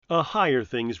A Higher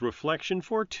Things Reflection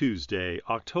for Tuesday,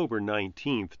 October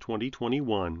 19th,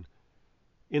 2021.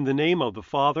 In the name of the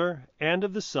Father, and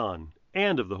of the Son,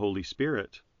 and of the Holy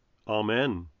Spirit.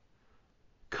 Amen.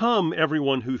 Come,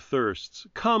 everyone who thirsts,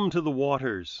 come to the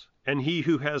waters, and he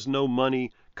who has no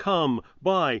money, come,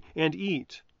 buy and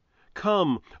eat.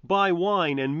 Come, buy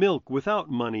wine and milk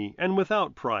without money and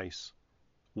without price.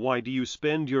 Why do you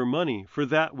spend your money for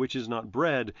that which is not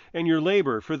bread, and your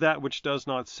labor for that which does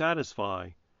not satisfy?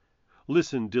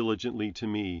 Listen diligently to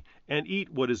me, and eat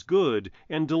what is good,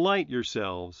 and delight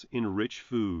yourselves in rich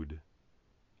food.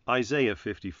 Isaiah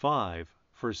 55,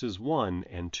 verses 1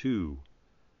 and 2.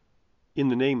 In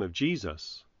the name of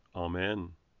Jesus, Amen.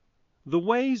 The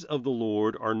ways of the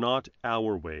Lord are not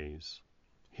our ways.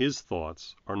 His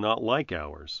thoughts are not like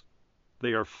ours.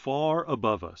 They are far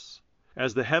above us.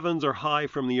 As the heavens are high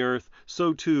from the earth,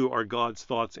 so too are God's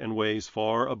thoughts and ways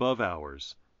far above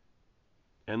ours.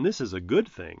 And this is a good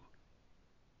thing.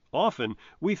 Often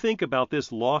we think about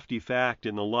this lofty fact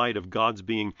in the light of God's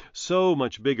being so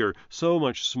much bigger, so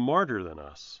much smarter than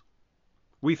us.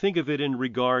 We think of it in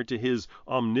regard to his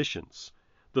omniscience,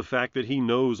 the fact that he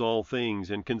knows all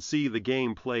things and can see the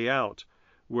game play out,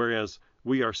 whereas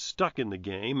we are stuck in the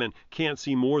game and can't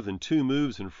see more than 2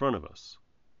 moves in front of us.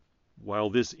 While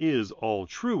this is all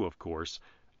true, of course,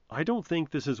 I don't think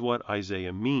this is what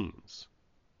Isaiah means.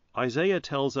 Isaiah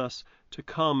tells us to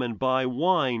come and buy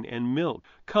wine and milk.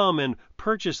 Come and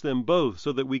purchase them both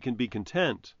so that we can be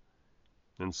content.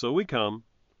 And so we come,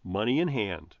 money in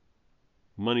hand.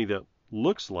 Money that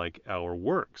looks like our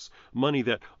works. Money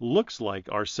that looks like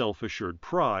our self-assured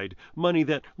pride. Money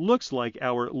that looks like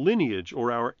our lineage or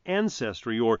our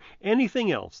ancestry or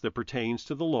anything else that pertains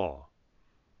to the law.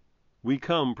 We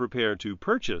come prepared to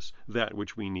purchase that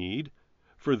which we need,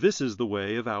 for this is the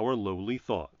way of our lowly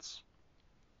thoughts.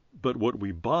 But what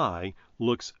we buy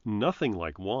looks nothing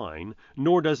like wine,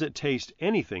 nor does it taste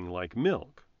anything like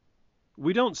milk.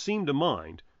 We don't seem to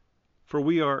mind, for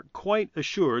we are quite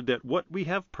assured that what we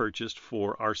have purchased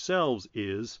for ourselves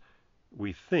is,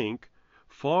 we think,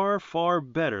 far, far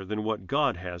better than what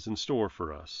God has in store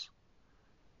for us.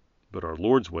 But our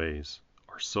Lord's ways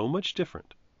are so much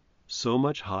different, so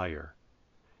much higher.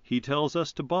 He tells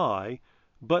us to buy,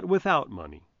 but without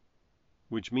money.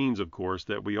 Which means, of course,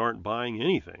 that we aren't buying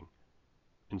anything.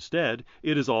 Instead,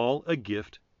 it is all a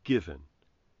gift given.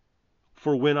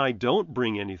 For when I don't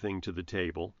bring anything to the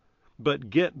table, but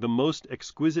get the most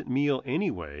exquisite meal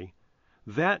anyway,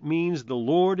 that means the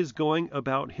Lord is going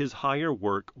about his higher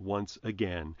work once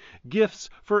again. Gifts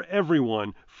for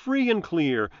everyone, free and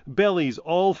clear, bellies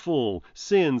all full,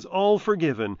 sins all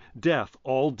forgiven, death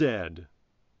all dead.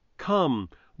 Come,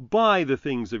 buy the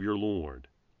things of your Lord.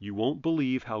 You won't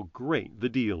believe how great the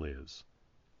deal is.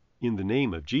 In the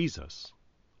name of Jesus,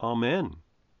 Amen.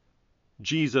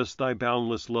 Jesus, thy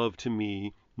boundless love to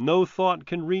me, no thought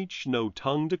can reach, no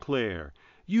tongue declare.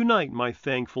 Unite my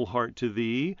thankful heart to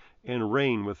thee, and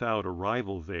reign without a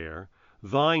rival there.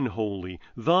 Thine wholly,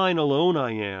 thine alone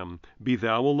I am, be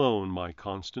thou alone my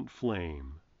constant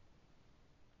flame.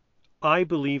 I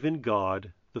believe in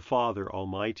God, the Father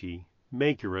Almighty,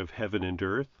 maker of heaven and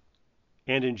earth,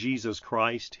 and in Jesus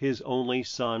Christ, his only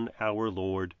Son, our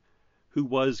Lord, who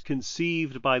was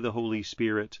conceived by the Holy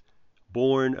Spirit,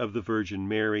 born of the Virgin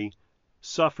Mary,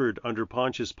 suffered under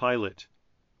Pontius Pilate,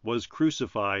 was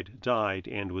crucified, died,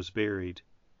 and was buried.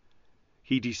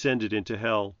 He descended into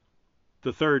hell.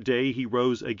 The 3rd day he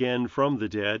rose again from the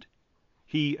dead.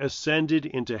 He ascended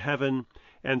into heaven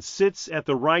and sits at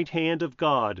the right hand of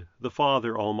God, the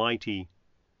Father Almighty.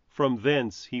 From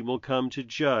thence he will come to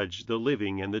judge the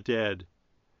living and the dead.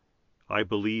 I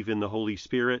believe in the Holy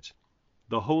Spirit,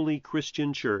 the holy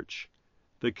Christian Church,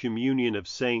 the communion of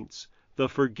saints, the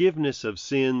forgiveness of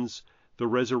sins, the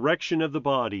resurrection of the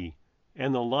body,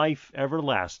 and the life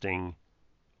everlasting.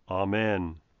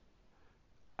 Amen.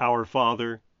 Our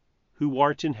Father, who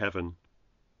art in heaven,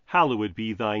 hallowed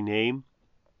be thy name.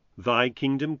 Thy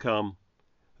kingdom come,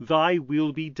 thy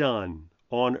will be done,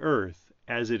 on earth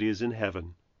as it is in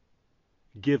heaven.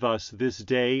 Give us this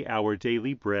day our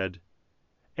daily bread,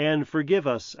 and forgive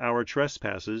us our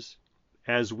trespasses,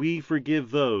 as we forgive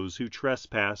those who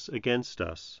trespass against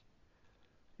us.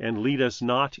 And lead us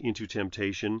not into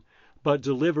temptation, but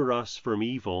deliver us from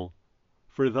evil.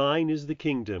 For thine is the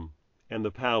kingdom, and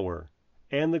the power,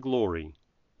 and the glory,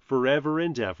 forever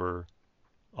and ever.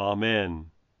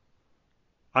 Amen.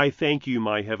 I thank you,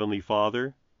 my heavenly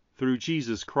Father, through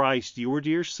Jesus Christ, your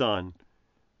dear Son,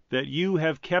 that you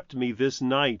have kept me this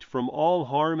night from all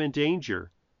harm and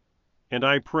danger, and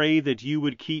I pray that you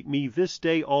would keep me this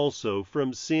day also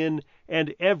from sin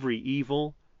and every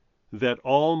evil, that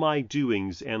all my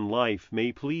doings and life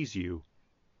may please you.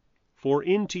 For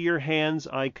into your hands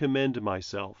I commend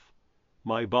myself,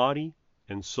 my body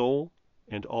and soul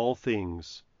and all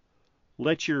things.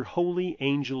 Let your holy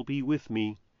angel be with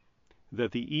me,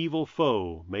 that the evil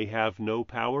foe may have no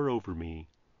power over me.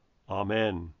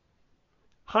 Amen.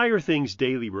 Higher Things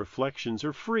Daily Reflections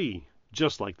are free,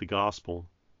 just like the Gospel,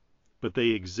 but they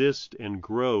exist and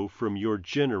grow from your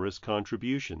generous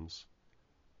contributions.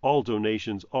 All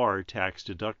donations are tax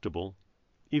deductible.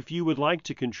 If you would like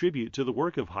to contribute to the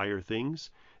work of Higher Things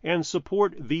and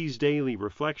support these daily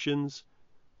reflections,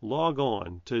 log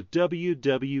on to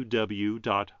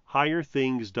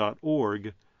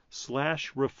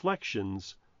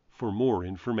www.higherthings.org/reflections for more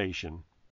information.